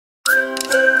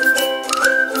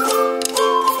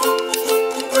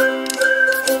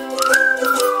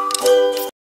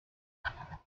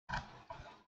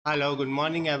Hello, good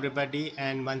morning everybody,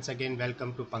 and once again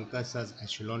welcome to Pankaj's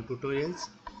Echelon Tutorials.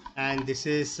 And this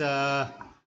is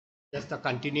just a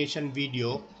continuation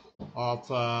video of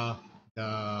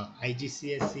the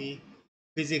IGCSE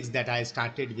physics that I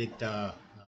started with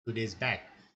 2 days back,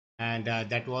 and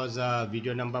that was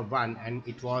video number 1, and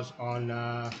it was on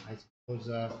I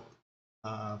suppose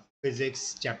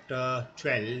physics chapter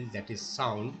 12, that is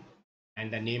sound,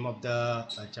 and the name of the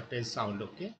chapter is sound.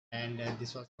 Okay, and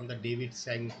this was from the David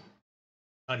Seng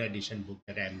third edition book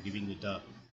that I am giving you the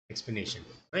explanation,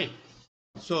 right?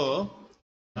 So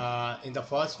in the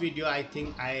first video, I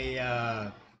think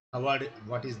I covered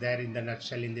what is there in the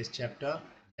nutshell in this chapter.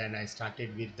 Then I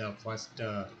started with the first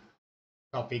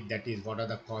topic, that is what are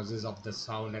the causes of the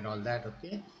sound and all that.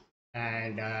 Okay,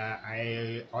 and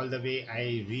I all the way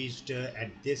I reached at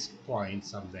this point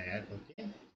somewhere. Okay,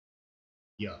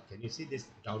 here can you see this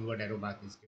downward arrow mark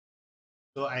is given.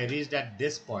 So I reached at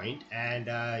this point, and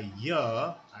here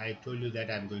I told you that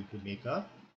uh, I'm going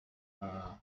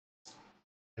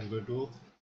to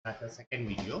start a second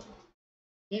video.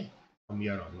 Okay, from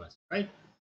here onwards, right?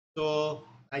 So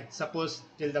I suppose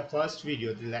till the first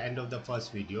video, till the end of the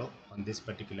first video on this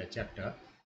particular chapter,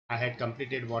 I had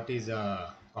completed what is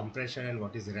compression and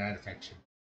what is rarefaction.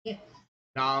 Okay.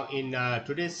 Now in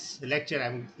today's lecture,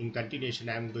 I'm in continuation.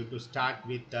 I'm going to start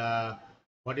with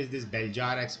what is this bell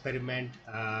jar experiment?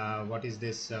 What is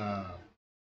this bell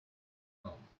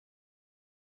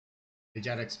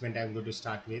jar experiment? I'm going to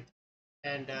start with,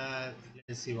 and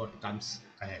let's see what comes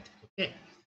ahead. Okay.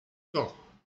 So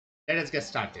let us get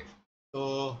started.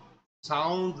 So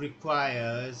sound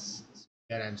requires,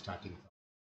 where I'm starting from.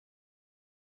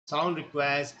 Sound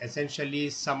requires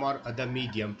essentially some or other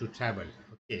medium to travel.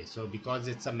 Okay, so because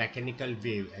it's a mechanical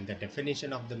wave, and the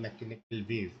definition of the mechanical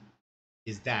wave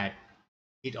is that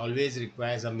it always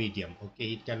requires a medium.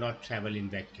 Okay, it cannot travel in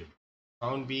vacuum.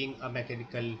 Sound being a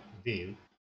mechanical wave,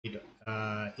 it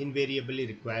invariably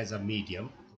requires a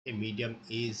medium. Okay, medium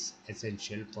is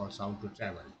essential for sound to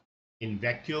travel. In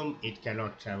vacuum, it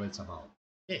cannot travel somehow.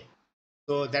 Okay,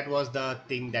 so that was the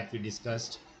thing that we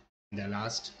discussed in the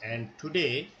last. And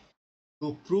today,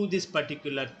 to prove this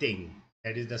particular thing,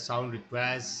 that is the sound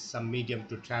requires some medium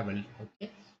to travel.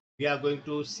 Okay, we are going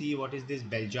to see what is this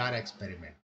bell jar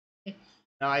experiment. Okay,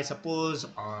 now I suppose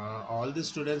all the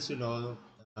students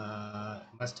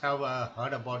must have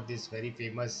heard about this very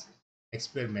famous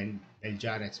experiment, bell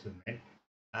jar experiment,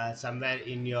 somewhere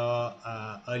in your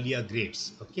earlier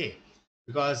grades. Okay,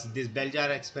 because this bell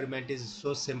jar experiment is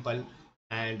so simple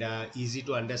and easy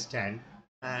to understand,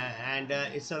 and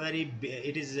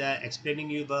it is explaining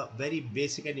you the very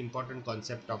basic and important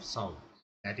concept of sound,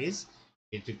 that is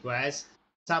it requires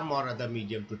some or other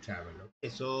medium to travel.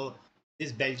 Okay, so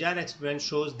this bell jar experiment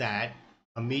shows that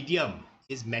a medium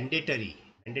is mandatory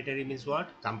means what?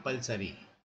 Compulsory.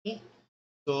 Okay,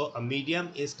 so a medium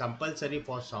is compulsory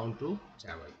for sound to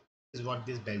travel. This is what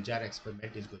this bell jar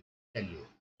experiment is going to tell you.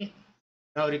 Okay,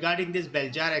 now regarding this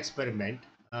bell jar experiment,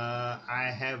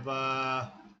 I have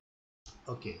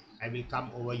okay, I will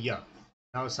come over here.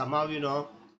 Now somehow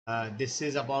this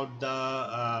is about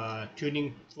the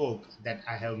tuning fork that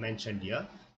I have mentioned here.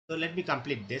 So let me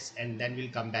complete this, and then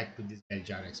we'll come back to this bell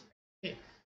jar experiment. Okay,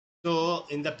 so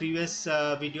in the previous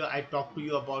video I talked to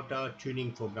you about a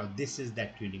tuning fork. Now this is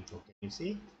that tuning fork. Can you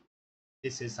see?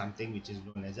 This is something which is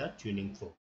known as a tuning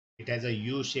fork. It has a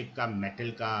U shape ka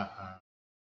metal ka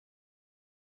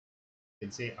you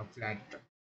can say a flat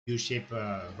U shape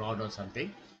rod or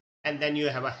something, and then you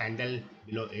have a handle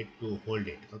below it to hold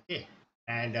it. Okay,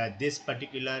 and this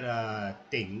particular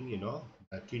thing,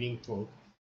 the tuning fork,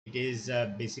 it is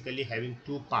basically having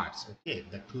two parts. Okay,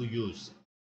 the two U's,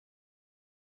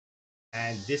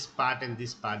 and this part and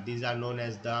this part, these are known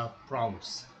as the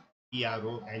prongs,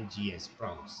 PRONGS,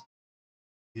 prongs.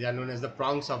 These are known as the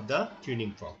prongs of the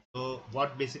tuning fork. So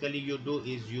what basically you do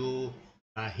is you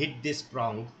hit this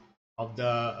prong of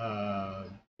the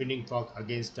tuning fork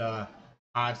against a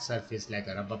hard surface like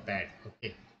a rubber pad.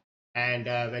 Okay, and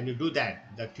when you do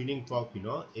that, the tuning fork,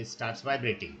 it starts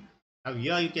vibrating. Now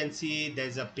here you can see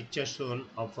there's a picture shown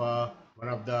of one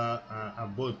of the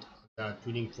both the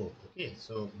tuning fork. Okay,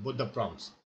 so both the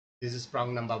prongs, this is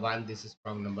prong number 1, this is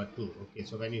prong number 2. Okay,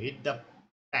 so when you hit the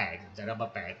pad, the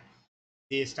rubber pad,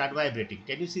 they start vibrating.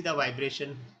 Can you see the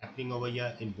vibration happening over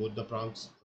here in both the prongs?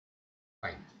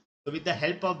 Fine. So with the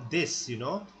help of this,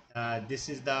 this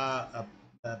is the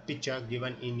picture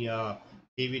given in your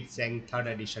David Seng third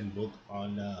edition book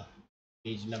on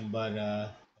page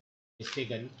number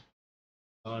mistaken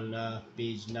on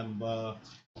page number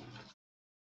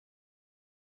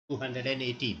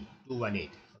 218.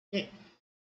 Okay,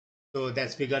 So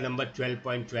that's figure number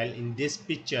 12.12. In this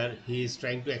picture, he is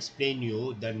trying to explain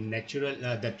you the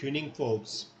the tuning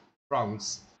forks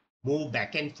prongs move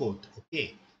back and forth,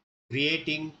 okay,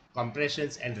 creating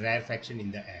compressions and rarefaction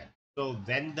in the air. So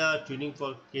when the tuning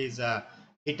fork is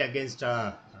hit against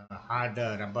a hard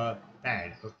rubber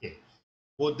pad, okay,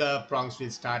 both the prongs will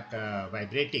start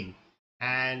vibrating,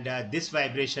 and this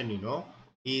vibration,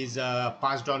 is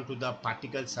passed on to the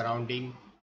particles surrounding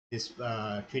this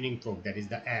tuning fork, that is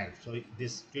the air. So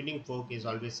this tuning fork is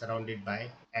always surrounded by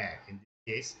air. In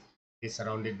this case, it is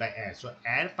surrounded by air. So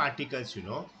air particles,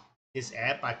 these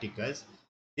air particles,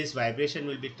 this vibration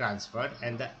will be transferred,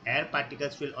 and the air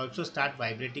particles will also start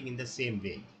vibrating in the same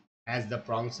way as the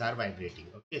prongs are vibrating.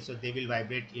 Okay, so they will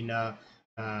vibrate in a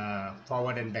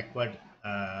forward and backward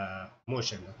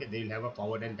motion. Okay, they will have a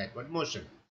forward and backward motion.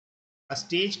 A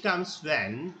stage comes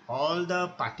when all the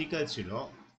particles,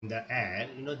 in the air,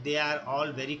 they are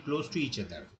all very close to each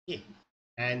other. Okay,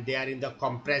 and they are in the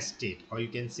compressed state, or you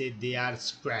can say they are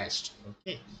squashed.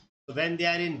 Okay, so when they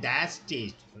are in that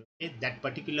state, okay, that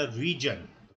particular region,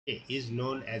 okay, is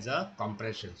known as a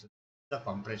compression. So the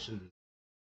compression,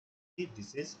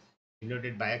 this is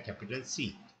denoted by a capital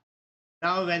C.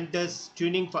 Now when this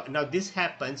tuning fork, now this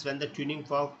happens when the tuning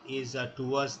fork is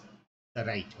towards the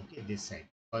right, okay, this side,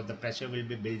 because the pressure will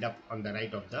be built up on the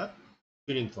right of the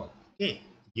tuning fork, okay,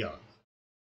 here.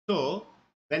 So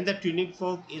when the tuning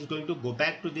fork is going to go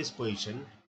back to this position,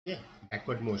 okay,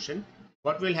 backward motion,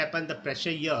 what will happen? The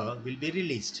pressure here will be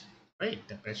released, right?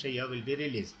 The pressure here will be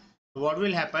released. So what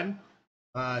will happen?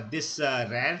 This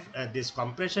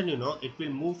compression, it will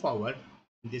move forward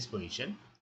in this position,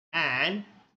 and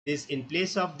this, in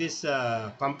place of this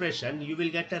compression, you will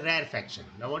get a rarefaction.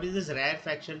 Now what is this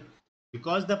rarefaction?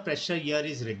 Because the pressure here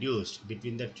is reduced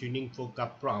between the tuning fork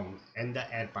up prong and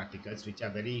the air particles, which are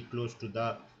very close to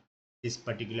the this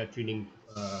particular tuning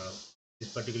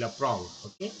this particular prong,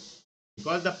 okay,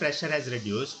 because the pressure has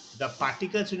reduced, the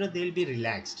particles, they will be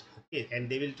relaxed, okay, and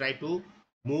they will try to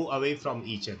move away from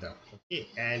each other, okay,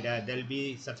 and there will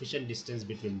be sufficient distance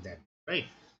between them, right?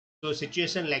 So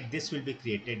situation like this will be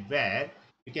created where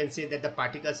you can say that the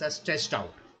particles are stretched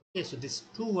out. Okay, so these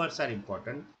two words are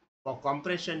important. For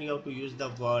compression, you have to use the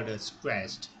word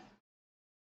stretched.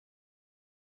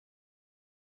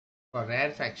 For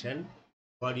rarefaction,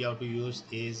 what you have to use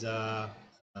is uh,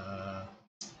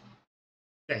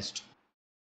 stretched.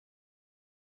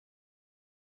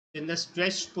 In the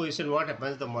stretched position, what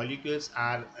happens? The molecules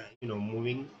are,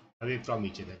 moving away from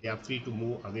each other. They are free to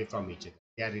move away from each other.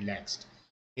 They are relaxed.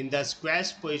 In the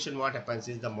squashed position, what happens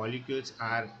is the molecules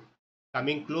are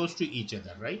coming close to each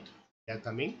other, right? They are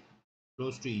coming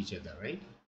close to each other, right?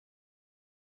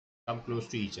 Come close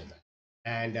to each other,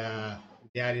 and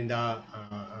they are in the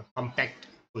compact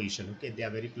position. Okay, they are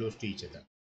very close to each other.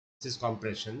 This is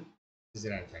compression. This is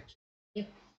rarefaction. Okay.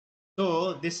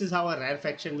 So this is how a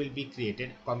rarefaction will be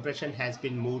created. Compression has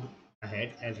been moved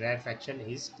ahead, and rarefaction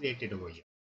is created over here.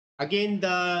 Again,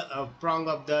 the prong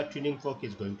of the tuning fork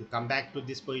is going to come back to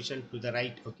this position to the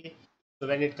right. Okay, so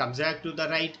when it comes back to the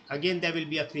right, again there will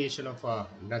be a creation of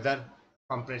another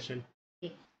compression.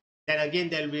 Okay, then again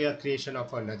there will be a creation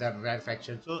of another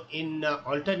rarefaction. So in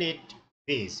alternate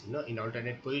ways, in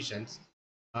alternate positions,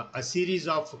 a series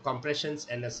of compressions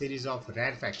and a series of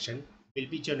rarefaction will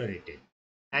be generated,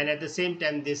 and at the same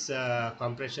time this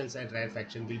compressions and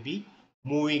rarefaction will be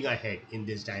moving ahead in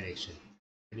this direction.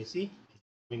 Can you see?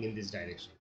 Moving in this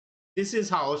direction. This is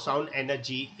how sound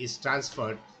energy is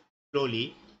transferred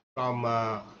slowly from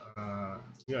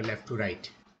left to right.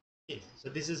 Okay. So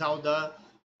this is how the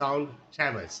sound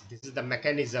travels. This is the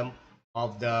mechanism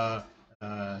of the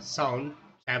sound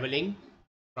traveling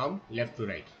from left to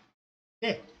right.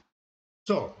 Okay.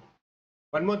 So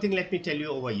one more thing, let me tell you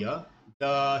over here.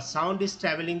 The sound is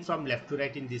traveling from left to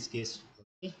right in this case.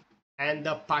 Okay. And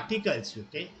the particles,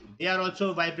 okay, they are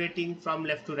also vibrating from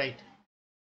left to right.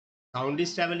 Sound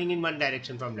is traveling in one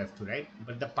direction from left to right,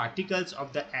 but the particles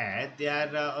of the air, they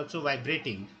are also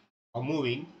vibrating or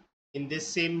moving in this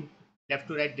same left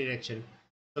to right direction.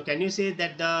 So can you say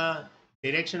that the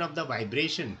direction of the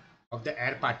vibration of the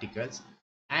air particles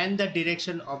and the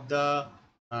direction of the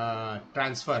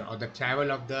transfer or the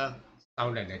travel of the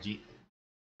sound energy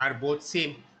are both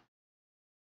same?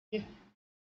 Okay.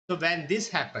 So when this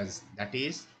happens, that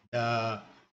is the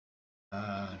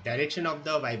direction of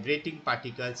the vibrating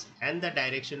particles and the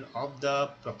direction of the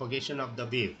propagation of the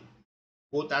wave,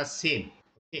 both are same.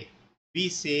 Okay, we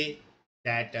say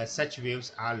that such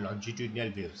waves are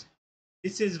longitudinal waves.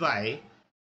 This is why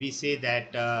we say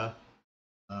that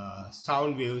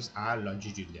sound waves are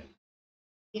longitudinal.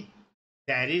 Okay.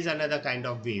 There is another kind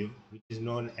of wave which is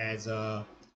known as a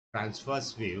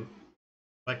transverse wave.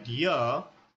 But here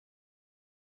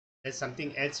there's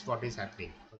something else what is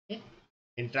happening. Okay,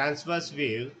 in transverse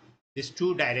wave, these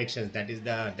two directions, that is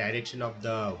the direction of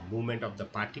the movement of the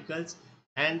particles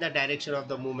and the direction of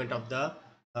the movement of the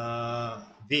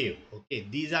wave. Okay,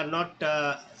 these are not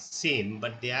same,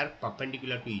 but they are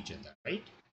perpendicular to each other, right?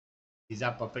 These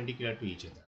are perpendicular to each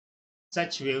other.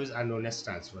 Such waves are known as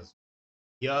transverse.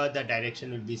 Here the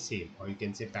direction will be same, or you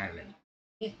can say parallel.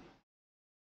 Okay.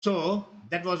 So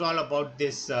that was all about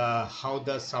this, how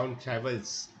the sound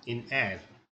travels in air,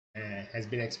 has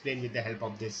been explained with the help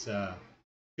of this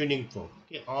tuning fork.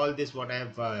 Okay, all this what I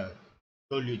have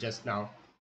told you just now,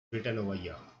 written over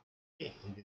here. Okay,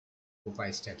 in these 4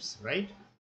 5 steps, right?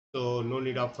 So no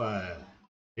need of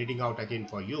reading out again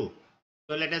for you.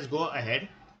 So let us go ahead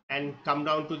and come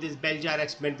down to this bell jar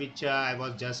experiment which I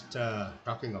was just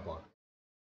talking about.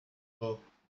 So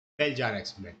bell jar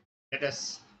experiment. Let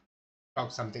us talk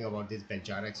something about this bell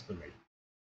jar experiment.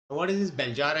 What is this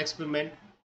bell jar experiment?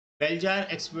 Bell jar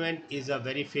experiment is a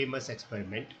very famous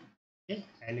experiment, okay?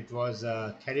 And it was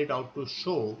carried out to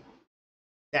show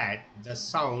that the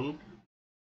sound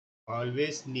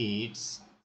always needs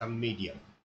some medium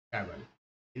travel.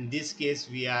 In this case,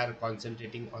 we are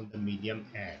concentrating on the medium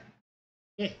air.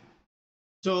 Okay.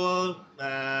 So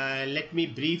let me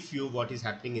brief you what is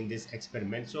happening in this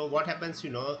experiment. So what happens,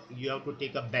 you have to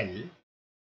take a bell,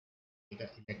 take an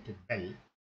electric bell,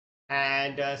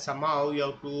 and somehow you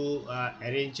have to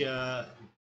arrange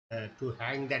to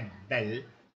hang that bell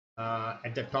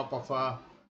at the top of a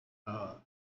uh,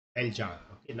 bell jar.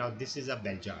 Okay, now this is a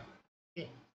bell jar. Okay,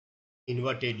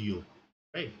 inverted U,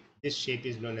 right? This shape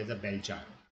is known as a bell jar.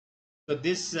 So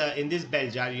this in this bell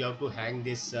jar you have to hang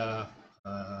this bell.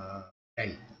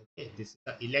 Okay, this is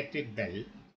the electric bell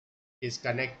is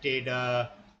connected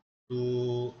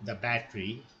to the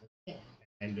battery. Okay,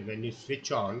 and when you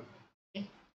switch on, okay,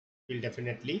 it will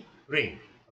definitely ring.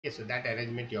 Okay, so that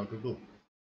arrangement you have to do.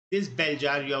 This bell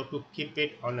jar you have to keep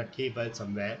it on a table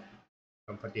somewhere,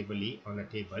 comfortably on a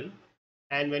table,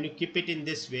 and when you keep it in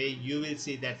this way you will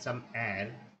see that some air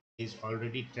is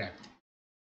already trapped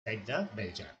inside the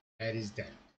bell jar. Air is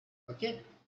there. Okay,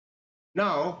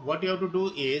 now what you have to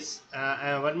do is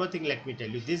one more thing, let me tell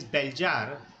you, this bell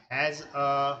jar has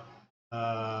a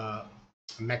uh,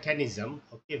 mechanism,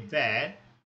 okay, where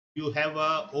you have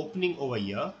a opening over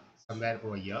here, somewhere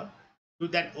over here. To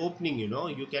that opening,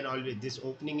 you can always, this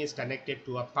opening is connected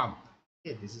to a pump.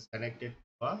 Okay, this is connected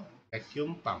to a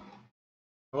vacuum pump.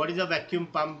 What is a vacuum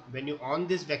pump? When you on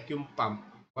this vacuum pump,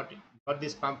 what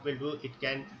this pump will do, it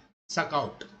can suck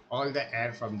out all the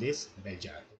air from this bell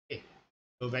jar. Okay,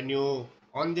 so when you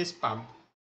on this pump,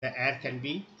 the air can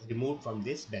be removed from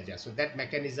this bell jar. So that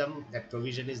mechanism, that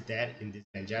provision is there in this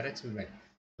bell jar experiment.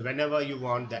 So whenever you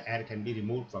want, the air can be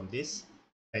removed from this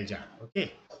bell jar.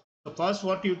 Okay, so first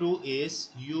what you do is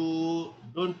you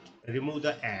don't remove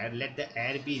the air, let the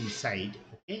air be inside.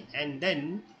 Okay, and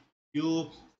then you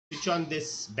switch on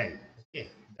this bell. Okay,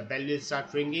 the bell will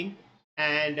start ringing,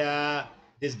 and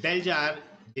this bell jar,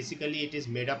 basically it is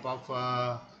made up of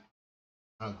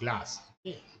glass.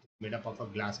 Okay, it is made up of a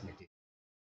glass material.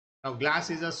 Now glass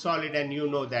is a solid, and you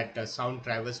know that sound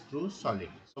travels through solid.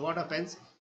 So what happens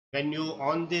when you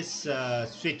on this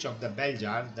switch of the bell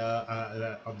jar,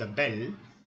 the of the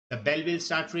bell will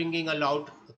start ringing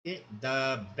aloud. Okay,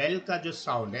 the bell ka jo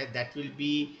sound hai, that will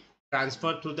be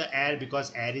transferred through the air,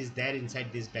 because air is there inside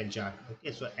this bell jar.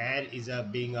 Okay, so air is a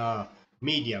being a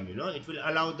medium, it will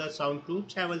allow the sound to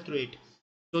travel through it.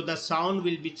 So the sound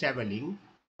will be traveling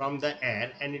from the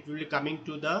air, and it will be coming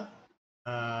to the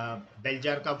bell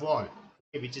jar ka wall,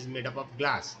 okay, which is made up of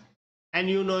glass. And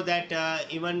you know that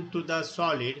even to the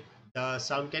solid, the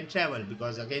sound can travel,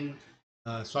 because again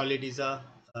solid is a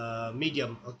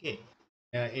medium. Okay,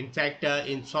 in fact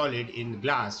in solid, in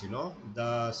glass,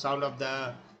 the sound of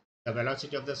the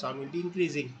velocity of the sound will be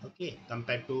increasing, okay,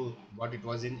 compared to what it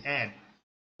was in air.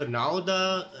 So now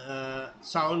the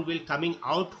sound will coming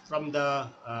out from the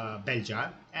bell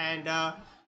jar, and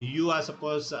you are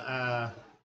suppose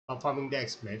performing the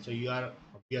experiment. So you are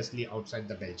obviously outside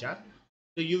the bell jar.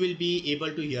 So you will be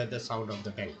able to hear the sound of the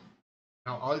bell.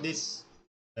 Now all this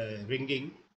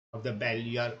ringing of the bell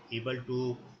you are able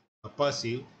to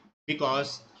perceive,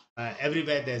 because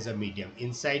everywhere there is a medium.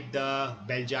 Inside the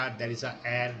bell jar there is a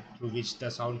air through which the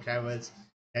sound travels.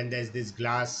 Then there is this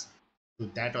glass, to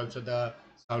that also the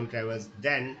sound travels.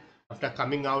 Then after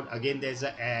coming out again there is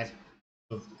a air,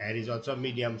 so air is also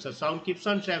medium. So sound keeps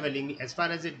on traveling. As far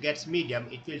as it gets medium,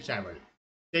 it will travel.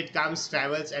 So it comes,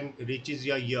 travels, and reaches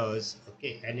your ears.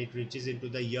 Okay, and it reaches into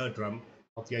the eardrum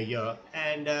of your ear,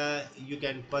 and you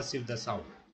can perceive the sound.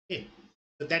 Okay,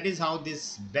 so that is how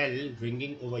this bell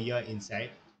ringing over here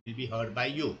inside will be heard by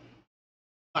you.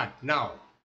 But now,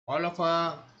 all of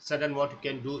a sudden, what you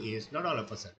can do is, not all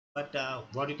of a sudden, but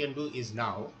what you can do is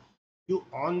now you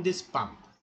on this pump.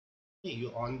 Okay,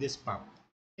 you on this pump.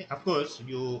 Okay, of course,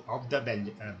 you off the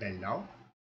bell now.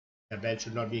 The bell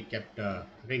should not be kept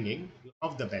ringing. You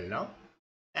off the bell now,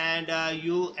 and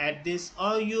you add this,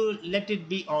 or you let it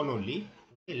be on only.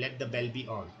 Okay, let the bell be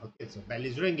on. Okay, so bell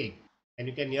is ringing, and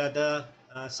you can hear the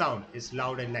sound. It's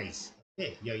loud and nice.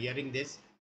 Okay, you're hearing this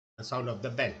sound of the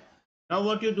bell. Now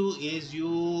what you do is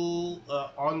you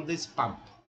on this pump.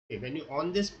 Okay, when you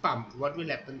on this pump, what will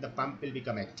happen? The pump will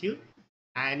become active,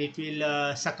 and it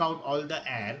will suck out all the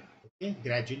air, okay,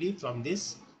 gradually from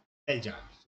this bell jar.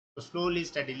 So slowly,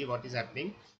 steadily, what is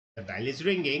happening? The bell is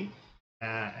ringing,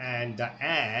 and the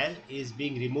air is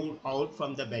being removed out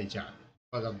from the bell jar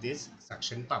because of this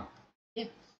suction pump. Okay,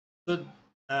 so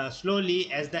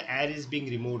slowly, as the air is being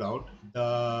removed out,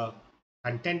 the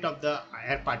content of the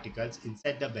air particles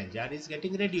inside the bell jar is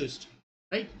getting reduced,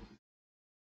 right?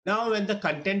 Now, when the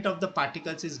content of the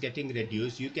particles is getting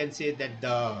reduced, you can say that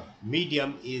the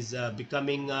medium is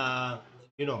becoming,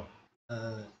 you know,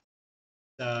 uh,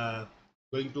 the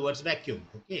going towards vacuum,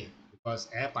 okay, because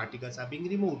air particles are being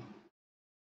removed.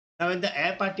 Now, when the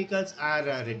air particles are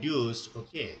reduced,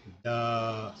 okay,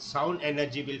 the sound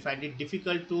energy will find it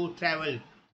difficult to travel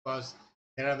because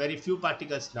there are very few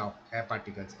particles now, air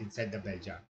particles inside the bell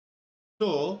jar.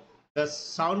 So the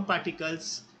sound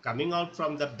particles coming out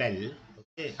from the bell,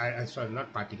 okay, sorry,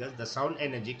 not particles, the sound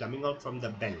energy coming out from the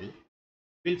bell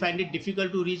will find it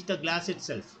difficult to reach the glass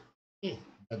itself, okay,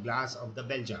 the glass of the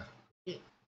bell jar, okay.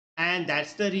 And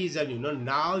that's the reason,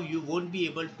 now you won't be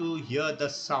able to hear the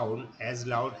sound as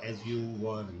loud as you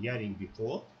were hearing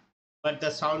before, but the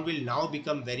sound will now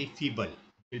become very feeble. It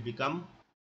will become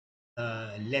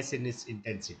less in its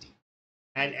intensity.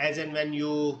 And as and when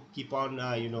you keep on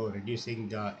reducing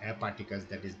the air particles,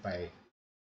 that is by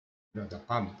the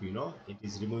pump, it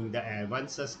is removing the air.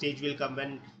 Once a stage will come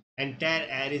when entire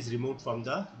air is removed from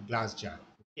the glass jar.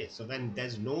 Okay, so when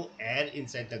there's no air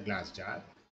inside the glass jar,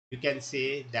 you can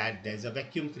say that there's a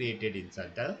vacuum created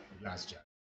inside the glass jar.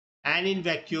 And in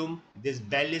vacuum, this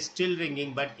bell is still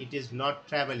ringing, but it is not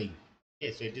traveling.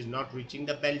 Okay, so it is not reaching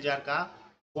the bell jar ka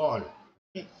wall.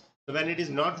 Okay, so when it is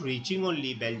not reaching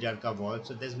only bell jar ka wall,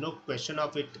 so there's no question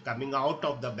of it coming out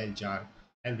of the bell jar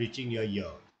and reaching your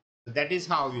ear. So that is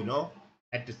how,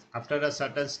 after a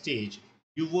certain stage,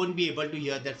 you won't be able to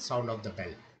hear that sound of the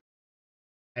bell.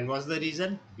 And what's the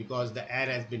reason? Because the air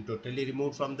has been totally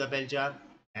removed from the bell jar.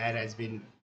 Air has been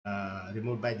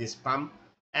removed by this pump,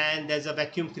 and there's a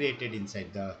vacuum created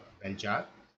inside the bell jar.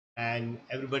 And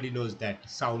everybody knows that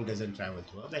sound doesn't travel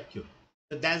through a vacuum.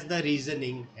 So that's the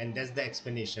reasoning and that's the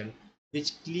explanation,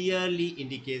 which clearly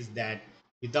indicates that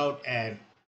without air,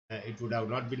 it would have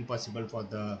not been possible for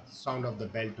the sound of the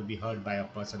bell to be heard by a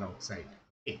person outside.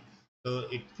 Okay. So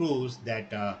it proves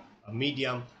that a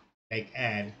medium like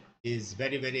air is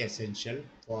very, very essential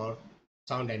for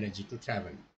sound energy to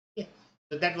travel. Okay.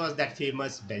 So that was that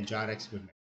famous bell jar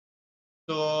experiment.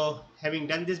 So having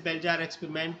done this bell jar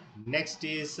experiment, next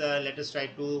is let us try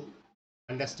to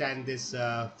understand this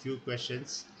few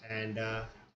questions, and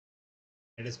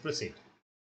let us proceed.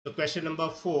 So question number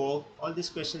 4, all these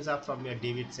questions are from your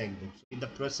David Seng book. So in the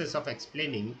process of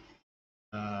explaining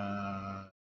uh,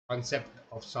 concept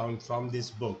of sound from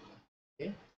this book,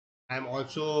 okay, I'm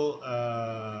also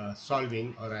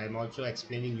solving, or I'm also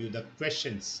explaining you the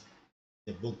questions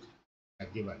the book are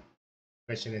given,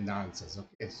 question and the answers.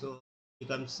 Okay, so it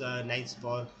becomes nice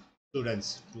for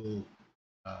students to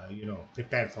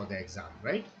prepare for the exam,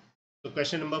 right? So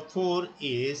question number 4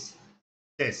 is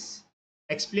this: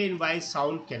 explain why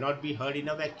sound cannot be heard in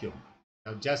a vacuum.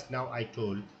 Now, just now I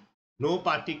told no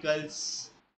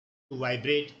particles to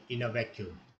vibrate in a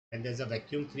vacuum. When there's a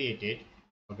vacuum created,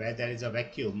 or where there is a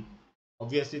vacuum,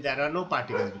 obviously there are no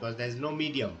particles because there is no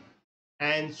medium,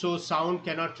 and so sound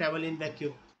cannot travel in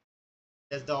vacuum.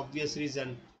 That's the obvious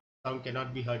reason sound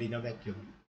cannot be heard in a vacuum.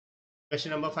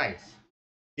 Question number 5: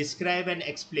 describe and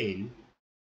explain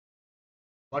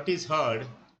what is heard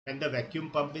when the vacuum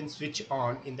pump is switched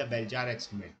on in the bell jar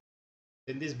experiment.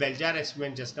 In this bell jar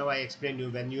experiment, just now I explained you,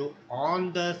 when you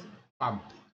on the pump,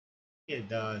 okay,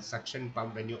 the suction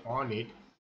pump, when you on it,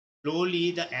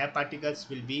 slowly the air particles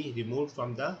will be removed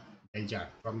from the bell jar,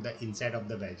 from the inside of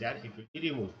the bell jar. It will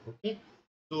be removed. Okay,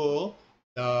 so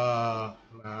the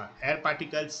air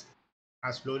particles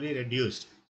are slowly reduced.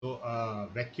 So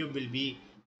vacuum will be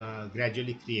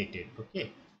gradually created.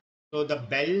 Okay, so the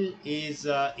bell is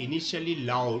initially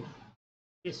loud.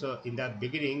 Okay, so in the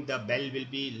beginning, the bell will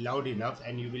be loud enough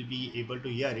and you will be able to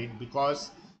hear it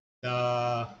because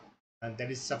the and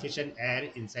there is sufficient air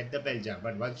inside the bell jar.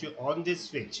 But once you on this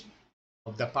switch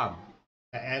of the pump,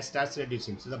 the air starts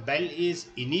reducing. So the bell is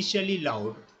initially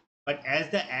loud, but as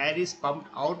the air is pumped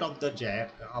out of the jar,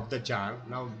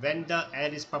 now when the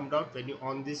air is pumped out, when you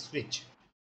on this switch,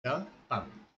 the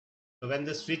pump. So when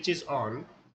the switch is on,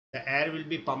 the air will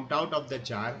be pumped out of the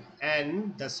jar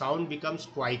and the sound becomes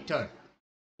quieter,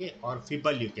 okay, or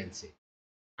feeble you can say,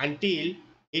 until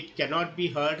it cannot be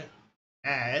heard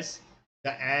as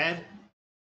the air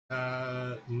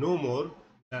no more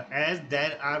as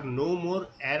there are no more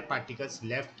air particles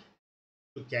left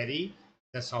to carry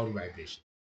the sound vibration.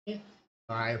 Okay?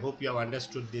 So I hope you have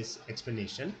understood this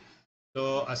explanation.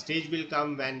 So a stage will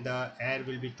come when the air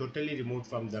will be totally removed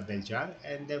from the bell jar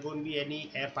and there won't be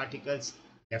any air particles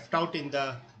left out in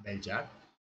the bell jar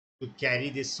to carry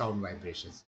this sound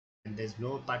vibrations. And there's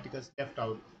no particles left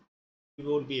out, you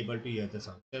won't be able to hear the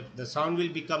sound. The sound will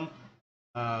become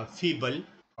feeble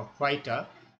or quieter,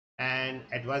 and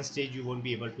at one stage you won't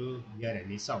be able to hear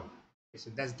any sound. Okay,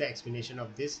 so that's the explanation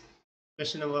of this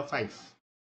question number 5.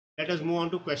 Let us move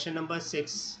on to question number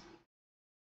 6.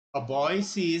 A boy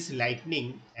sees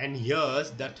lightning and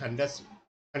hears the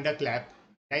thunderclap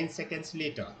 9 seconds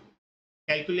later.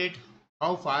 Calculate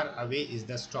how far away is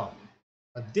the storm.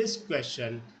 This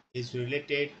question is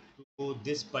related to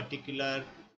this particular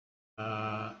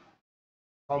uh,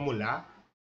 formula.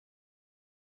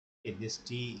 Okay, this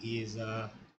T is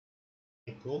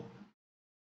echo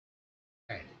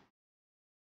and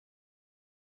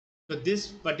so this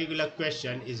particular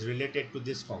question is related to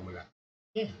this formula.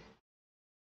 Okay,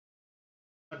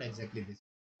 not exactly this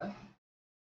formula.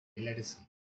 Okay, let us see.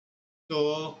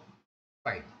 So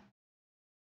fine,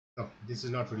 no, this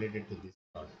is not related to this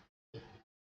problem.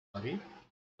 Sorry.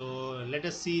 So let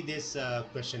us see this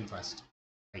question first.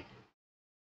 Right,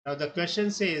 now the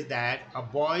question says that a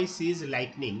boy sees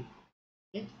lightning,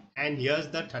 okay, and hears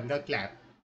the thunderclap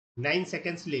 9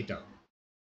 seconds later.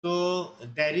 So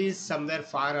there is somewhere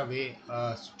far away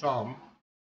a storm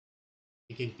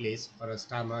taking place, or a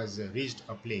storm has reached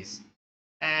a place,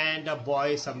 and a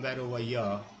boy somewhere over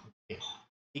here, okay,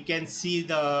 he can see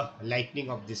the lightning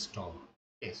of this storm.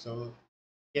 Okay, so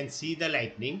you can see the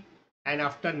lightning, and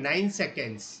after 9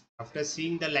 seconds, after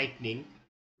seeing the lightning,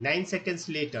 9 seconds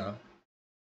later,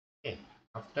 okay,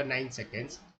 after 9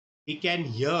 seconds, he can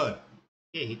hear,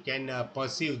 okay, he can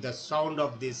perceive the sound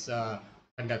of this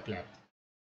thunderclap.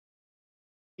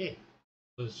 Okay,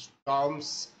 so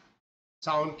storms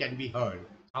sound can be heard.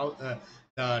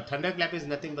 The thunderclap is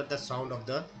nothing but the sound of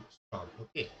the storm.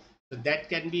 Okay, so that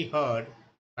can be heard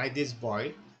by this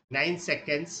boy 9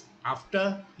 seconds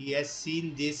after he has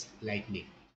seen this lightning.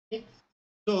 Okay,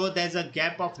 so there's a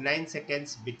gap of 9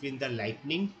 seconds between the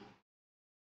lightning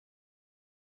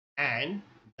and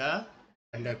the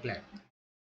thunderclap.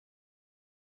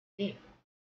 Okay,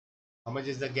 how much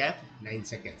is the gap? 9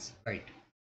 seconds, right?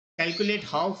 Calculate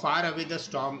how far away the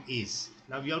storm is.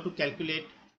 Now we have to calculate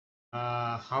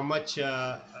how much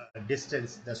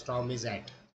distance the storm is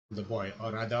at the boy,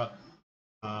 or rather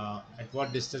at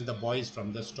what distance the boy is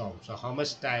from the storm. So how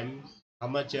much time, how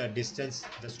much distance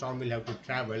the storm will have to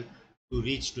travel to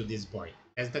reach to this boy.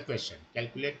 That's the question.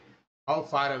 Calculate how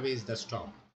far away is the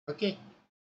storm. Okay,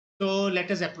 so let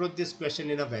us approach this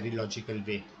question in a very logical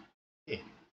way. Okay,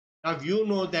 now you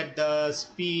know that the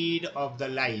speed of the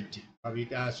light, or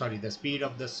sorry, the speed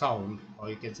of the sound, or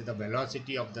you can say the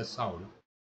velocity of the sound,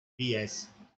 Vs,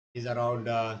 is around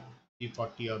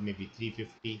 340 or maybe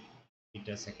 350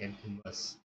 meter second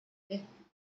inverse. Okay?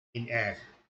 In air,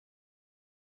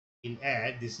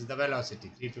 this is the velocity,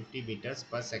 350 meters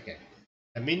per second.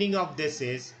 The meaning of this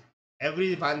is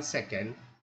every 1 second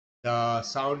the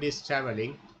sound is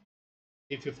traveling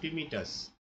 350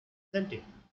 meters, isn't it?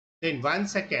 So in 1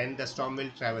 second the storm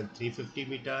will travel 350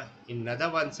 meter. In another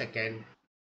 1 second,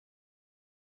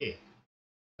 okay,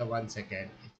 the 1 second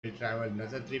it will travel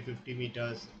another 350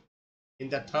 meters. In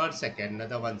the third second,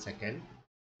 another 1 second,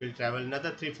 will travel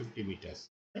another 350 meters,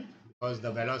 right? Because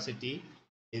the velocity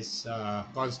is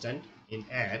constant in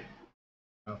air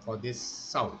for this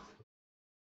sound.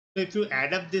 So if you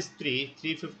add up this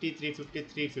 350, 350,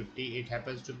 350, it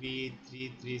happens to be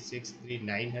 336,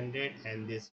 900, and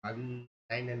this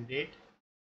 900,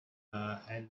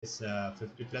 and this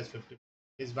 50 plus 50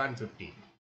 is 150.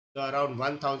 So around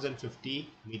 1050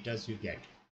 meters you get.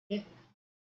 Okay.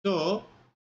 So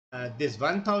this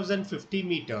 1050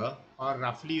 meter, or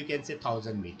roughly you can say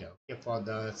 1000 meter, okay, for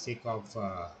the sake of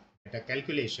better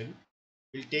calculation,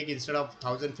 we'll take, instead of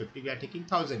 1050 we are taking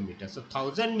 1000 meters. So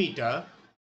 1000 meter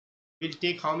will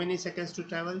take how many seconds to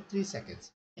travel? 3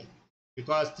 seconds, okay?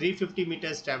 Because 350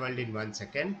 meters traveled in 1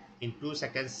 second, in 2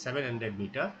 seconds 700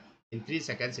 meter, In 3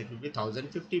 seconds, it will be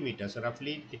 1050 meters. So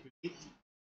roughly it will be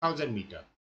 1000 meter.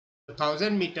 So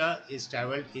 1000 meter is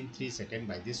traveled in 3 seconds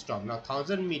by this storm. Now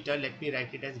 1000 meter, let me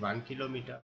write it as 1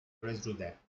 kilometer. Let's do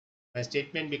that. My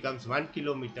statement becomes 1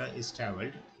 kilometer is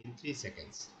traveled in 3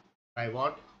 seconds. By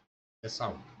what? The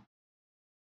sound.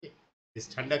 Okay. This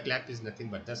thunderclap is nothing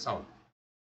but the sound.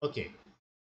 Okay.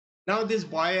 Now this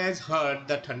boy has heard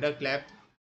the thunderclap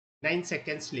 9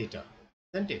 seconds later,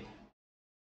 isn't it?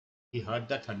 He heard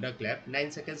the thunderclap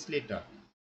 9 seconds later.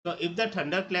 So if the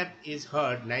thunderclap is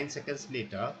heard 9 seconds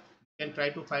later, you can try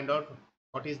to find out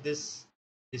what is this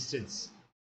distance,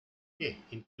 okay,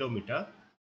 in kilometer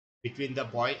between the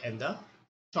boy and the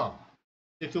storm.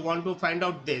 If you want to find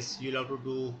out this, you'll have to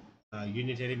do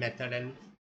unitary method and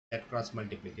that cross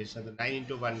multiplication. So 9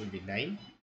 into 1 will be 9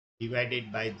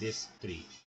 divided by this 3.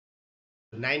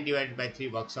 So 9 divided by 3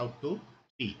 works out to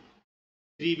 3.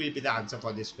 3 will be the answer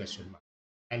for this question mark.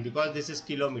 And because this is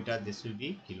kilometer, this will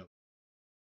be kilometer.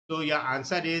 So your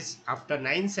answer is after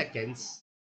 9 seconds,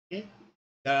 okay,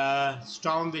 the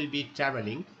storm will be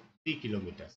traveling 3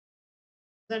 kilometers,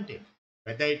 isn't it?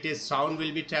 Whether it is sound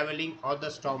will be traveling or the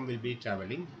storm will be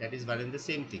traveling, that is one and the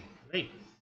same thing, right?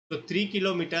 So 3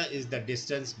 kilometer is the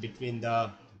distance between the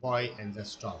boy and the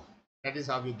storm. That is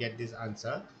how you get this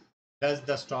answer. Thus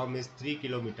the storm is 3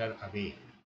 kilometer away.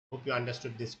 Hope you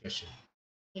understood this question.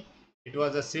 It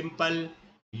was a simple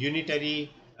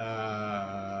unitary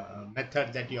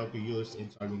method that you have to use in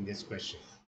solving this question.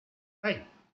 Right.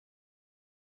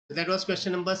 So that was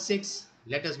question number 6.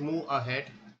 Let us move ahead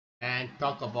and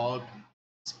talk about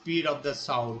speed of the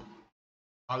sound,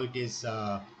 how it is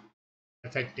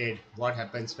affected, what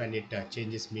happens when it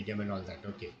changes medium and all that.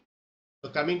 Okay.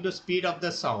 So coming to speed of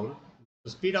the sound,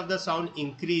 the speed of the sound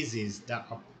increases, the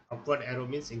upward arrow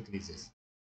means increases.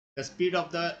 The speed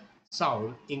of the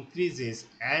sound increases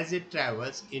as it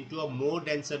travels into a more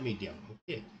denser medium.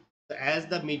 Okay. So as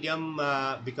the medium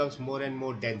becomes more and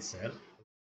more denser,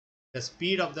 the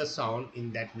speed of the sound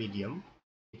in that medium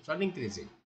keeps on increasing.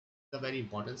 It's a very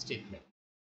important statement.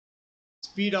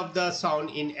 Speed of the sound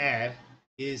in air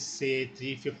is say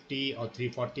 350 or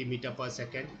 340 meter per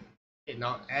second. Okay,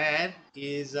 now air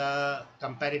is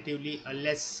comparatively a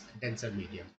less denser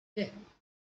medium. Okay.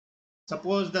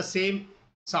 Suppose the same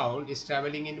sound is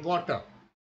traveling in water.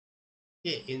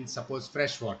 Okay, in suppose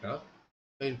fresh water.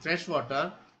 So in fresh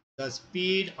water, the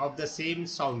speed of the same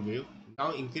sound wave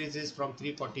now increases from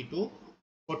 340 to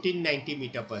 1490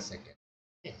 meter per second.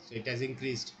 Okay, so it has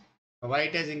increased. Why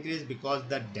it has increased? Because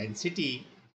the density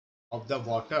of the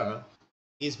water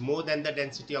is more than the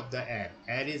density of the air.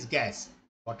 Air is gas,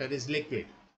 water is liquid.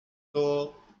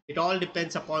 So it all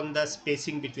depends upon the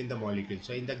spacing between the molecules.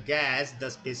 So in the gas, the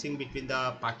spacing between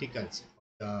the particles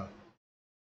of the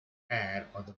air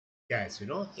or the gas,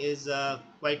 is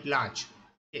quite large.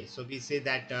 Okay, so we say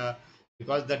that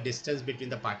because the distance between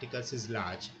the particles is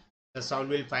large, the sound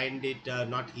will find it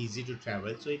not easy to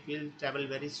travel, so it will travel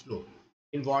very slow.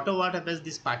 In water, what happens?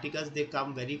 These particles, they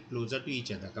come very closer to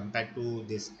each other compared to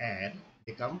this air.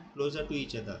 They come closer to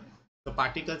each other. The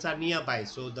particles are nearby,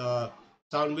 so the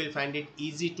sound will find it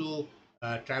easy to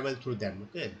travel through them.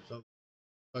 Okay, so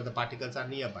the particles are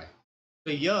nearby.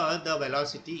 So here the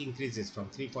velocity increases from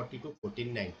 340 to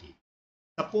 1490.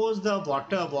 Suppose the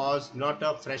water was not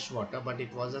a fresh water, but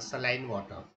it was a saline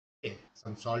water. Okay.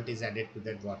 Some salt is added to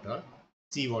that water,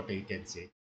 sea water you can say.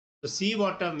 So sea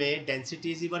water may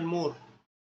density is even more.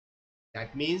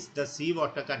 That means the sea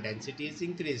water ka density is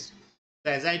increased.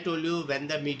 So as I told you, when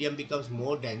the medium becomes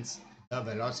more dense, the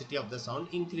velocity of the sound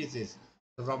increases.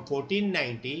 So from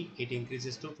 1490, it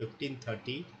increases to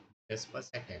 1530 meters per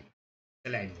second.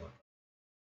 Saline water.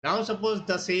 Now suppose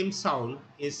the same sound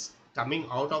is coming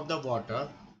out of the water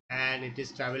and it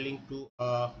is traveling to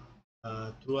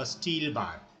through a steel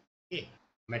bar, okay,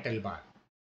 metal bar,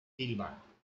 steel bar.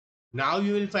 Now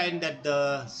you will find that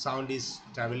the sound is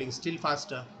traveling still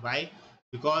faster. Why?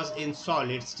 Because in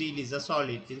solid, steel is a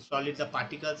solid. In solid, the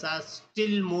particles are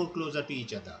still more closer to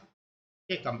each other,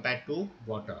 okay, compared to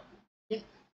water. Okay,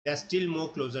 they are still more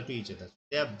closer to each other.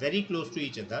 They are very close to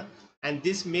each other, and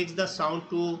this makes the sound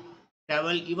to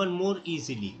travel even more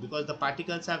easily because the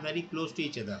particles are very close to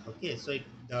each other. Okay, so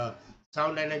the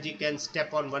sound energy can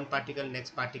step on one particle,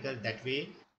 next particle, that way,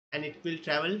 and it will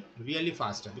travel really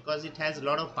faster because it has a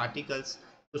lot of particles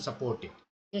to support it,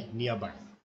 okay, nearby.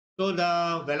 So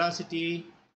the velocity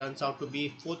turns out to be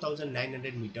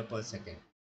 4900 meter per second.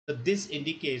 So this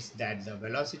indicates that the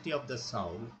velocity of the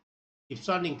sound keeps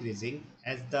on increasing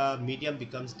as the medium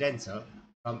becomes denser,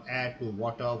 from air to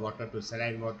water, water to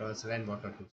saline water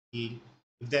to steel.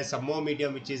 If there's some more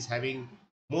medium which is having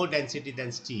more density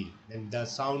than steel, then the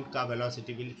sound ka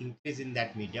velocity will increase in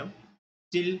that medium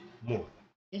still more.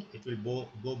 Okay? It will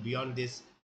go beyond this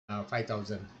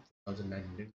 5,000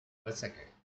 per second.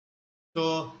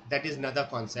 So that is another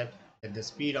concept, that the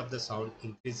speed of the sound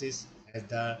increases as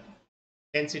the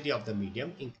density of the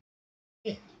medium increases.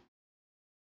 Okay.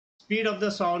 Speed of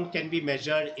the sound can be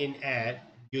measured in air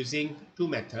using two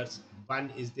methods.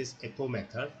 One is this echo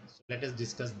method. So let us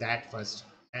discuss that first,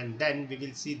 and then we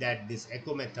will see that this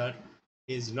echo method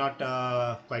is not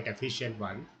a quite efficient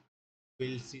one.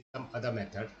 We'll see some other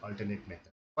method, alternate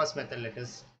method. First method let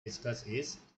us discuss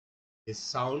is this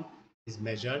sound is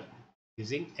measured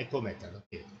using echo method.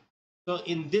 Okay. So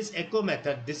in this echo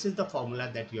method, this is the formula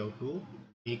that you have to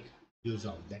make use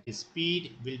of. That is,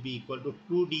 speed will be equal to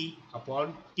 2d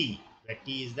upon t, where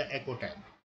t is the echo time.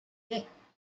 Okay.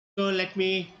 So let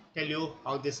me tell you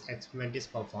how this experiment is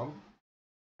performed.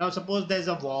 Now suppose there is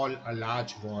a wall, a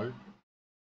large wall,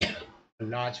 a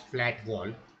large flat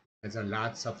wall, has a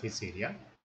large surface area,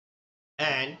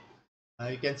 and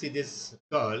you can see this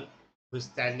girl who is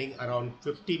standing around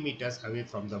 50 meters away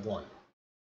from the wall,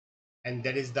 and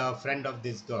there is the friend of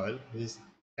this girl who is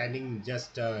standing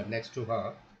just next to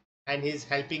her, and he's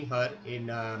helping her in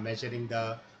measuring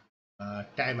the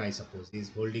time. I suppose he's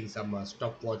holding some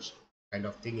stopwatch kind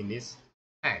of thing in his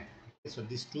hand. Okay, so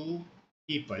these two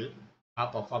people are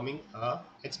performing a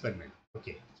experiment.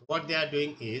 Okay, so what they are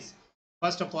doing is,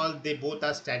 first of all, they both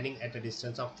are standing at a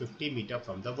distance of 50 meter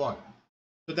from the wall.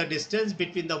 So the distance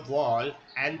between the wall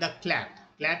and the clap.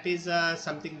 Clap is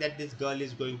something that this girl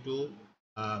is going to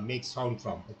make sound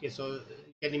from. Okay, so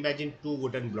you can imagine two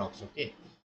wooden blocks. Okay,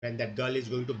 when that girl is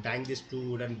going to bang these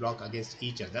two wooden blocks against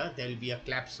each other, there will be a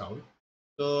clap sound.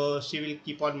 So she will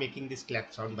keep on making this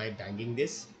clap sound by banging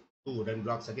this two wooden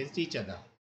blocks against each other.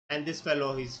 And this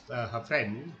fellow, his her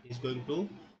friend, is going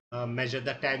to measure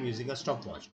the time using a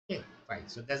stopwatch. Okay, fine.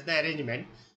 So that's the arrangement.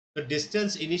 The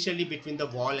distance initially between the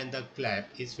wall and the clap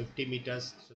is 50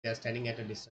 meters. So they are standing at a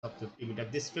distance of 50 meters.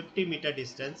 This 50-meter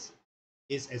distance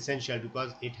is essential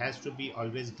because it has to be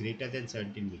always greater than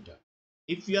 17 meter.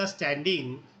 If you are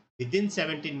standing within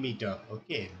 17 meter,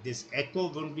 okay, this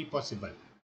echo won't be possible.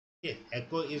 Okay,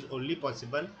 echo is only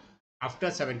possible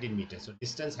after 17 meters. So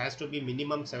distance has to be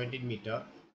minimum 17 meter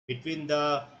between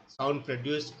the sound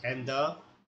produced and the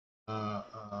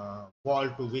wall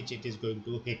to which it is going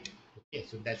to hit. Okay,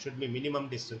 so that should be minimum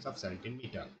distance of 17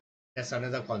 meter. That's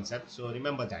another concept, so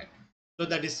remember that. So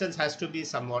the distance has to be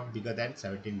somewhat bigger than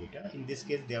 17 meter. In this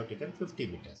case they have taken 50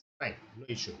 meters. Fine, no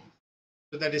issue.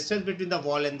 So the distance between the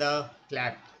wall and the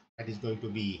clap that is going to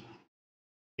be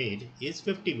made is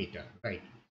 50 meter, right?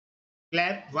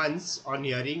 Clap once on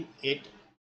hearing it,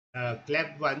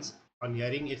 clap once on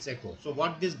hearing its echo. So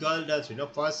what this girl does,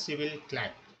 first she will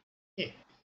clap. Okay,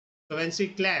 so when she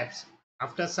claps,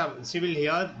 after some, she will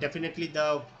hear definitely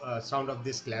the sound of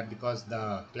this clap, because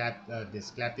the clap,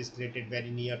 this clap is created very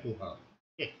near to her.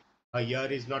 Okay, her ear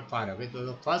is not far away, so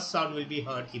the first sound will be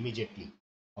heard immediately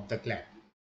of the clap.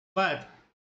 But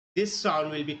this sound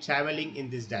will be traveling in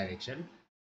this direction.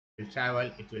 It will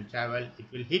travel, it will travel, it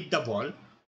will hit the wall,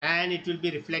 and it will be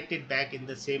reflected back in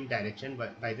the same direction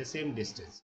by the same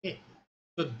distance. Okay,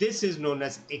 so this is known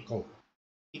as echo.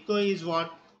 Echo is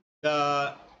what?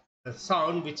 The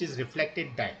sound which is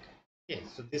reflected back. Okay,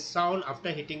 so this sound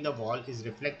after hitting the wall is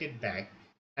reflected back,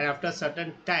 and after a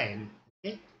certain time,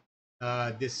 okay,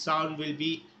 this sound will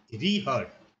be reheard,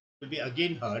 will be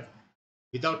again heard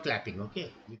without clapping.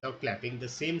 Okay, without clapping, the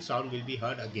same sound will be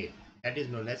heard again. That is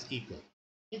known as echo.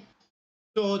 Okay,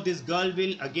 so this girl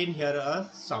will again hear a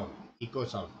sound, echo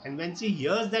sound, and when she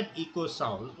hears that echo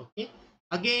sound, okay,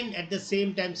 again at the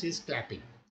same time she is clapping.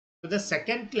 So the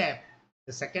second clap,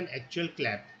 the second actual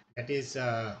clap that is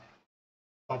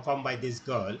performed by this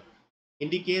girl,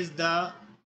 indicates the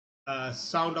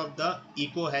sound of the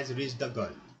echo has reached the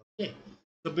girl. Okay,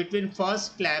 so between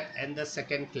first clap and the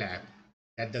second clap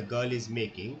that the girl is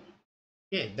making,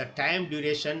 okay, the time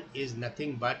duration is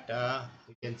nothing but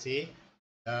you can say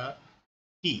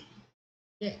t.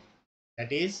 Okay,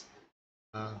 that is,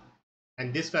 uh,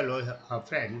 and this fellow, her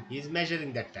friend, he is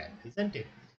measuring that time, isn't it?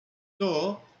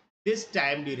 So this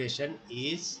time duration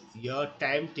is your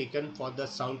time taken for the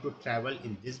sound to travel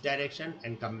in this direction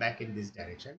and come back in this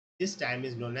direction. This time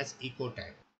is known as echo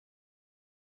time,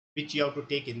 which you have to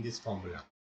take in this formula.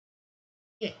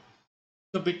 Okay.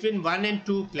 So between 1 and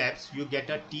 2 claps, you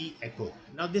get a T echo.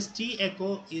 Now this T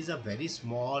echo is a very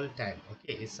small time.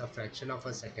 Okay, it's a fraction of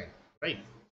a second, right?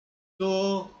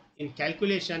 So in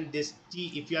calculation, this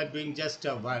T, if you are doing just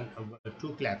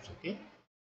two claps, okay,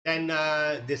 then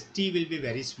this T will be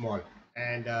very small,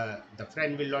 and the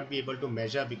friend will not be able to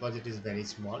measure because it is very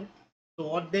small. So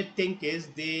what they think is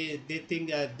they think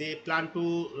they plan to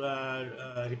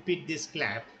repeat this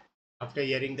clap after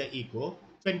hearing the echo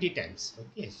 20 times.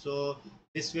 Okay, so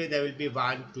this way there will be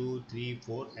 1, 2, 3,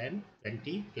 4, and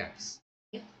 20 claps.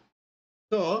 Okay,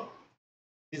 so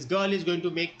this girl is going to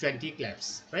make 20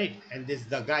 claps, right? And this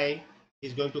the guy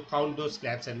is going to count those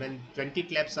claps, and when 20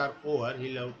 claps are over,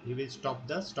 he will stop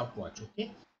the stopwatch. Okay,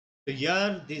 so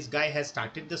here this guy has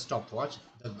started the stopwatch.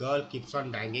 The girl keeps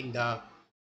on banging the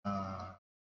uh,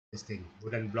 this thing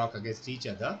wooden block against each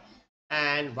other,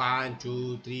 and 1,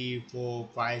 2, 3, 4,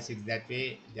 5, 6, that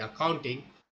way they are counting.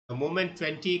 The moment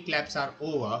 20 claps are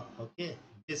over, okay,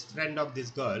 this friend of this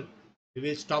girl, we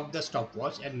will stop the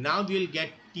stopwatch, and now we will get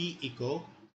t echo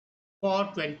for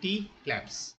 20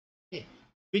 claps, okay,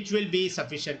 which will be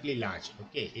sufficiently large.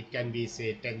 Okay, it can be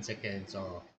say 10 seconds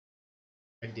or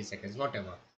 20 seconds,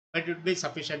 whatever, but it would be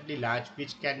sufficiently large,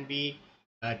 which can be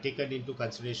taken into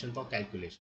consideration for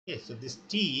calculation. Okay, so this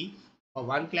t for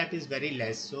one clap is very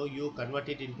less, so you convert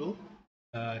it into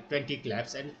 20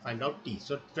 claps and find out t.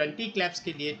 So 20 claps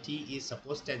ke liye t is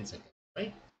suppose 10 seconds,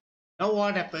 right? Now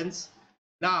what happens?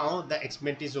 Now the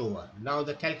experiment is over. Now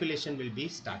the calculation will be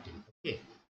starting. Okay,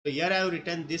 so here I have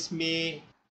written this may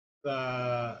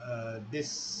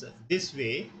this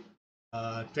way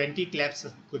 20 claps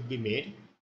could be made.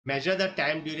 Measure the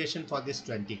time duration for this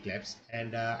 20 claps,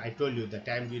 and I told you the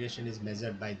time duration is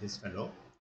measured by this fellow,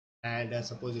 and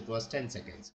suppose it was 10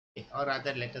 seconds, okay, or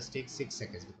rather let us take 6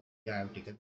 seconds because I have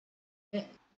taken, okay,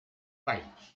 fine.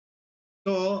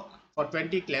 So for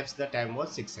 20 claps the time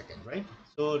was 6 seconds, right?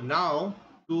 So now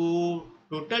to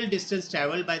total distance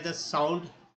traveled by the sound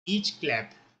each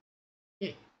clap.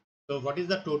 Okay, so what is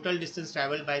the total distance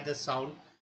traveled by the sound?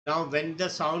 Now when the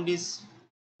sound is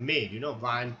made,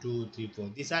 1, 2, 3, 4,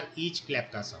 these are each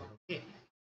clap ka sound. Okay,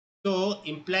 so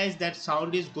implies that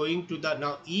sound is going to the,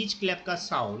 now each clap ka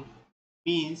sound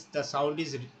means the sound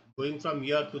is going from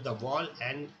here to the wall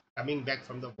and coming back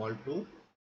from the wall to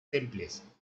same place.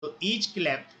 So each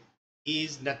clap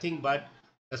is nothing but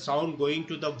the sound going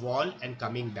to the wall and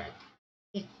coming back.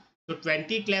 Okay. So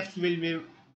 20 claps will be,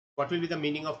 what will be the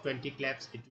meaning of 20 claps?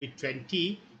 It will be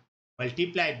 20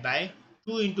 multiplied by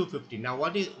 2 into 50. Now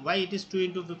what is, why it is 2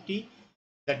 into 50?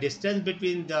 The distance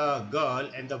between the girl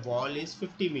and the wall is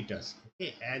 50 meters.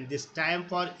 Okay, and this time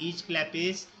for each clap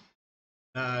is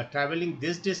traveling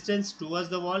this distance towards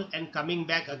the wall and coming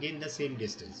back again the same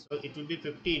distance. So it will be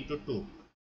 50 into 2.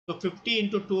 So 50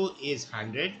 into 2 is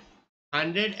 100.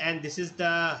 100, and this is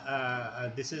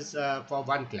the this is for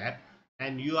one clap,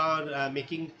 and you are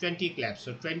making 20 claps.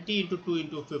 So 20 into 2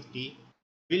 into 50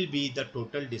 will be the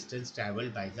total distance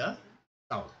traveled by the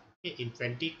sound. Okay, in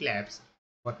 20 claps,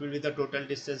 what will be the total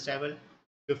distance traveled?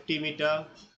 50 meter,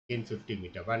 again 50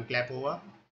 meter. One clap over,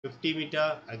 50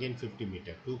 meter, again 50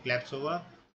 meter. Two claps over,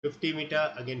 50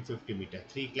 meter, again 50 meter.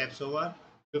 Three claps over,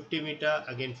 50 meter,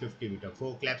 again 50 meter.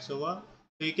 Four claps over.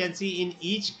 So you can see in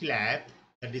each clap,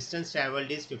 the distance traveled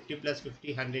is 50 plus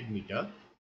 50, 100 meter.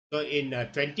 So in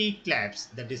 20 claps,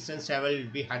 the distance traveled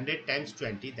will be 100 times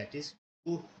 20, that is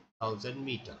 2000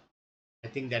 meter. I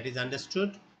think that is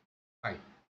understood. Fine.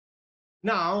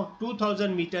 Now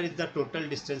 2000 meter is the total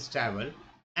distance travel,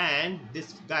 and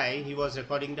this guy, he was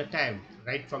recording the time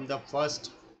right from the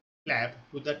first clap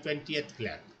to the 20th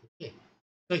clap. Okay,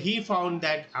 so he found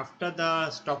that after the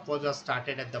stopwatch was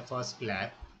started at the first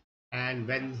clap, and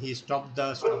when he stopped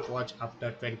the stopwatch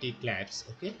after 20 claps,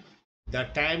 okay, the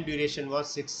time duration was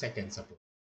 6 seconds suppose.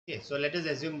 Okay, so let us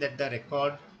assume that the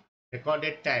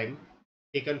recorded time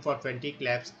taken for 20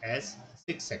 claps as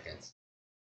 6 seconds.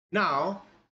 Now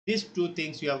these two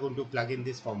things you are going to plug in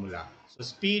this formula. So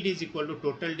speed is equal to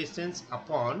total distance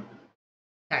upon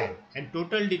time, and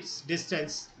total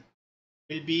distance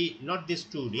will be not this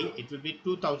 2d, it will be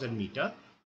 2000 meter.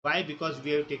 Why? Because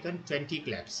we have taken 20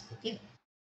 claps. Okay,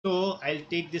 so I'll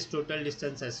take this total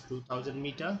distance as 2000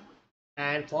 meter,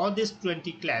 and for this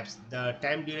 20 claps the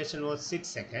time duration was 6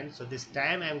 seconds, so this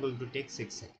time I am going to take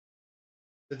 6 seconds.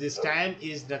 So this time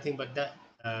is nothing but the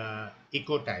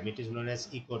echo time, it is known as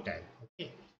echo time.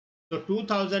 Okay, so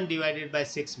 2000 divided by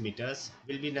 6 meters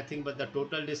will be nothing but the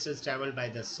total distance traveled by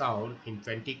the sound in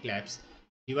 20 claps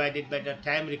divided by the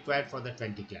time required for the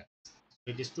 20 claps. So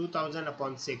it is 2000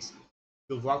 upon 6.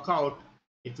 To work out,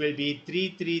 it will be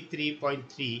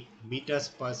 333.3 meters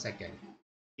per second.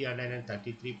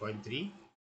 333.3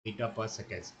 meter per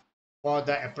second. For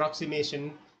the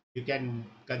approximation, you can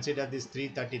consider this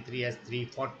 333 as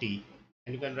 340,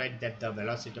 and you can write that the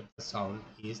velocity of the sound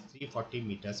is 340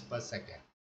 meters per second.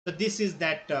 So this is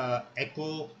that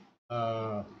echo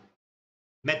uh,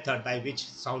 method by which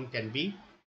sound can be,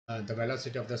 the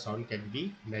velocity of the sound can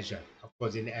be measured, of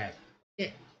course, in air.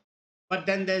 Okay. But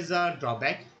then there's a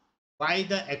drawback. Why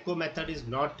the echo method is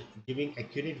not giving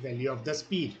accurate value of the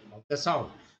speed of the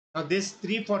sound. Now this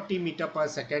 340 meter per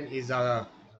second is a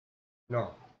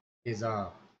no is a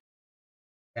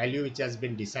value which has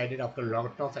been decided after a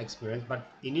lot of experience, but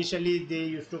initially they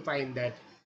used to find that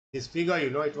this figure,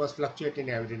 it was fluctuating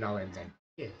every now and then.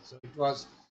 Okay, so it was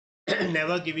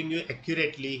never giving you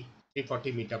accurately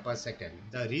 340 meter per second.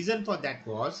 The reason for that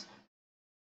was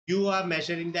you are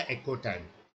measuring the echo time.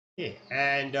 Okay,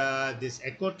 and this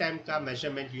echo time ka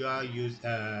measurement you are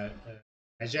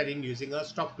measuring using a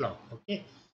stop clock. Okay,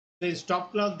 so in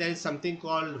stop clock there is something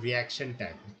called reaction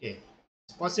time. Okay,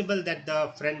 it's possible that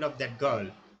the friend of that girl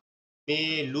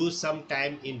may lose some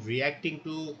time in reacting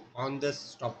to on the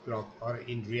stop clock or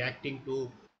in reacting to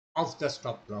off the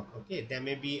stop clock. Okay, there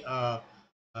may be a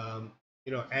um,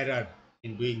 error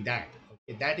in doing that.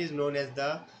 Okay, that is known as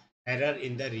the error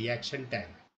in the reaction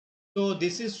time. So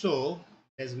this is so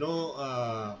there's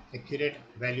no accurate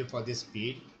value for this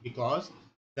speed because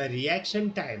the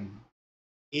reaction time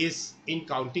is in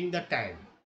counting the time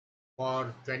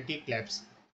for 20 claps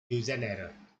use an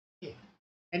error. Okay,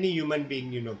 any human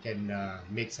being can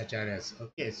make such errors.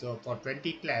 Okay, so for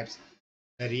 20 claps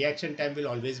the reaction time will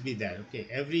always be there. Okay,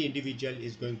 every individual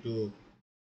is going to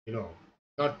you know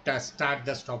not start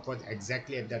the stopwatch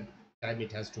exactly at the time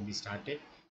it has to be started.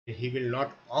 He will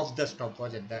not off the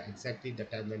stopwatch at the exactly the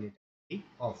time when it will be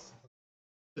off.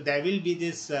 So there will be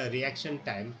this reaction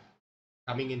time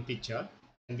coming in picture,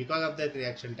 and because of that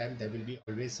reaction time there will be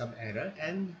always some error,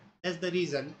 and that's the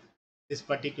reason this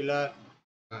particular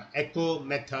echo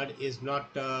method is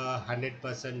not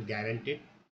 100% guaranteed.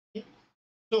 Okay?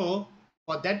 So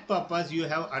for that purpose you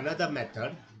have another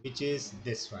method, which is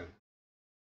this one.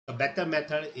 The better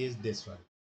method is this one.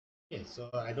 Okay, so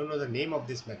I don't know the name of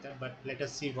this method, but let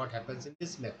us see what happens in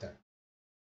this method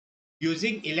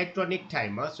using electronic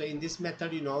timer. So in this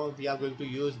method, we are going to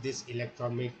use this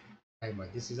electronic timer.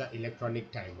 This is an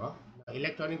electronic timer. Now,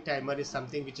 electronic timer is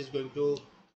something which is going to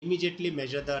immediately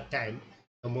measure the time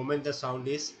the moment the sound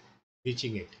is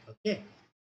reaching it. Okay,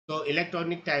 so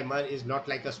electronic timer is not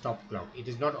like a stop clock. It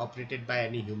is not operated by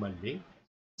any human being.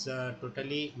 It's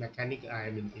totally mechanic, I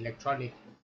mean electronic,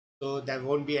 so there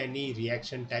won't be any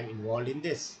reaction time involved in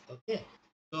this. Okay,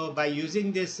 so by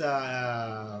using this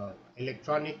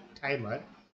electronic timer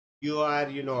you are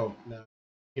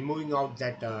removing out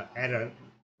that error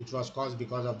which was caused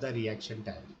because of the reaction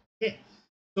time. Okay,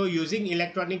 so using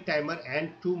electronic timer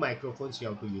and two microphones you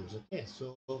have to use. Okay,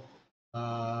 so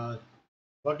uh,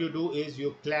 what you do is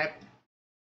you clap,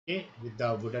 okay, with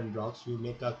the wooden blocks you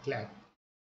make a clap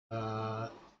uh,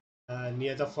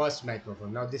 near the first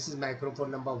microphone. Now this is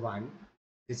microphone number one,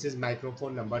 this is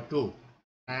microphone number two,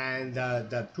 and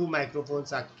the two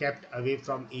microphones are kept away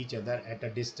from each other at a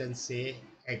distance, say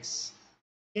x.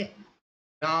 Okay,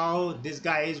 now this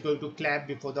guy is going to clap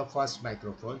before the first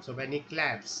microphone. So when he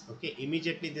claps, okay,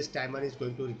 immediately this timer is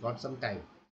going to record some time.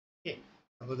 Okay,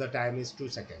 suppose the time is 2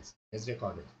 seconds. Let's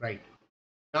record it. Right,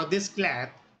 now this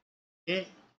clap, okay,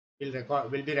 will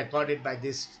be recorded by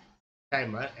this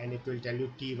timer, and it will tell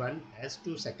you t1 as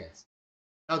 2 seconds.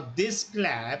 Now this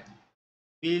clap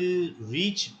will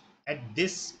reach at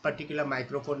this particular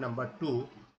microphone number 2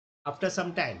 after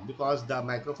some time, because the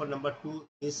microphone number 2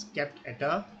 is kept at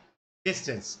a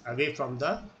distance away from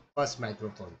the first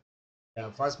microphone.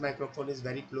 The first microphone is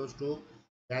very close to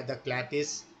where the clap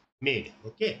is made.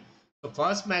 Okay, so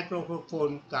first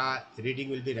microphone ka reading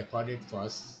will be recorded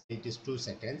first. It is 2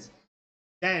 seconds.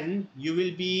 Then you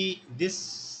will be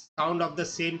this sound of the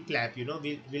same clap will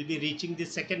be reaching the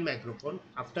second microphone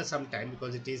after some time,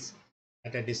 because it is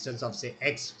at a distance of say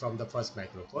x from the first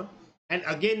microphone, and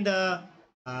again the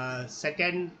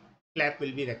second clap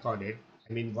will be recorded.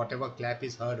 I mean whatever clap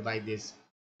is heard by this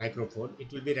microphone,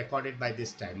 it will be recorded by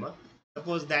this timer.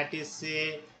 Suppose that is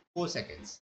say 4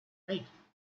 seconds, right?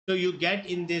 So you get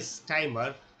in this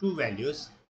timer two values.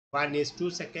 One is 2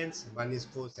 seconds, one is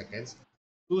 4 seconds.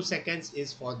 2 seconds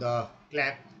is for the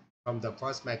clap from the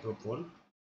first microphone,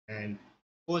 and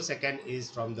 4 seconds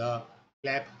is from the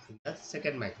clap in the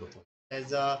second microphone.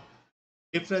 There's a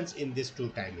difference in these two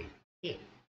timing. Okay.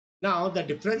 Now the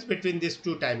difference between these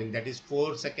two timing, that is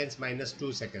 4 seconds minus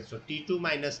 2 seconds. So T2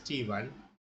 minus T1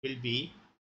 will be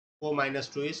 4 minus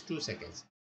 2 is 2 seconds.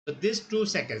 So this 2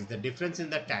 seconds, the difference in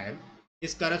the time,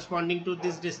 is corresponding to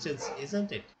this distance,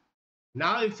 isn't it?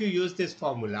 Now if you use this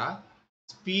formula,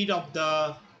 speed of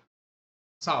the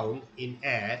sound in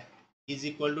air is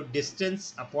equal to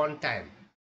distance upon time.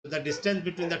 So the distance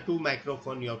between the two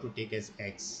microphones you have to take as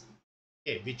x,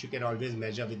 okay, which you can always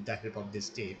measure with the help of this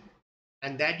tape,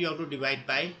 and that you have to divide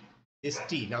by this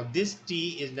t. Now this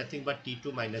t is nothing but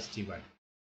t2 minus t1.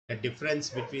 the difference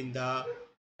between the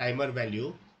timer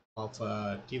value of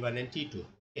T1 and T2.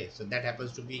 Okay, so that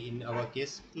happens to be in our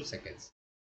case 2 seconds.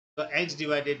 So x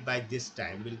divided by this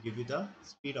time will give you the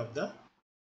speed of the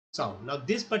sound. Now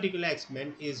this particular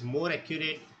experiment is more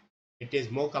accurate, it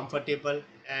is more comfortable,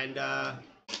 and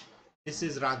this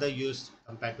is rather used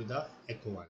compared to the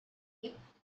echo one. Okay.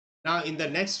 Now in the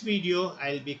next video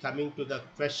I'll be coming to the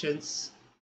questions,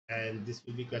 and this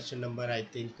will be question number I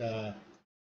think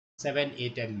 7,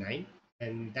 8 and 9,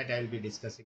 and that I will be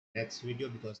discussing next video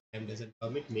because time doesn't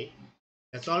permit me.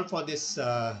 That's all for this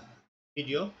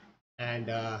video, and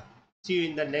see you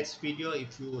in the next video.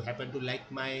 If you happen to like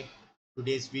my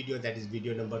today's video, that is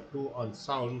video number 2 on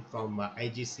sound from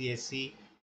Igcse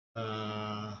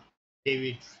uh,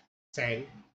 David Sang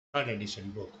third edition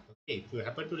book. Okay, if you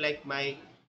happen to like my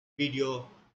video,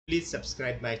 please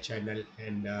subscribe my channel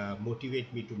and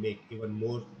motivate me to make even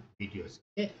more videos.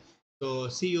 Okay, so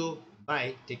see you,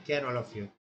 bye, take care all of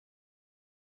you.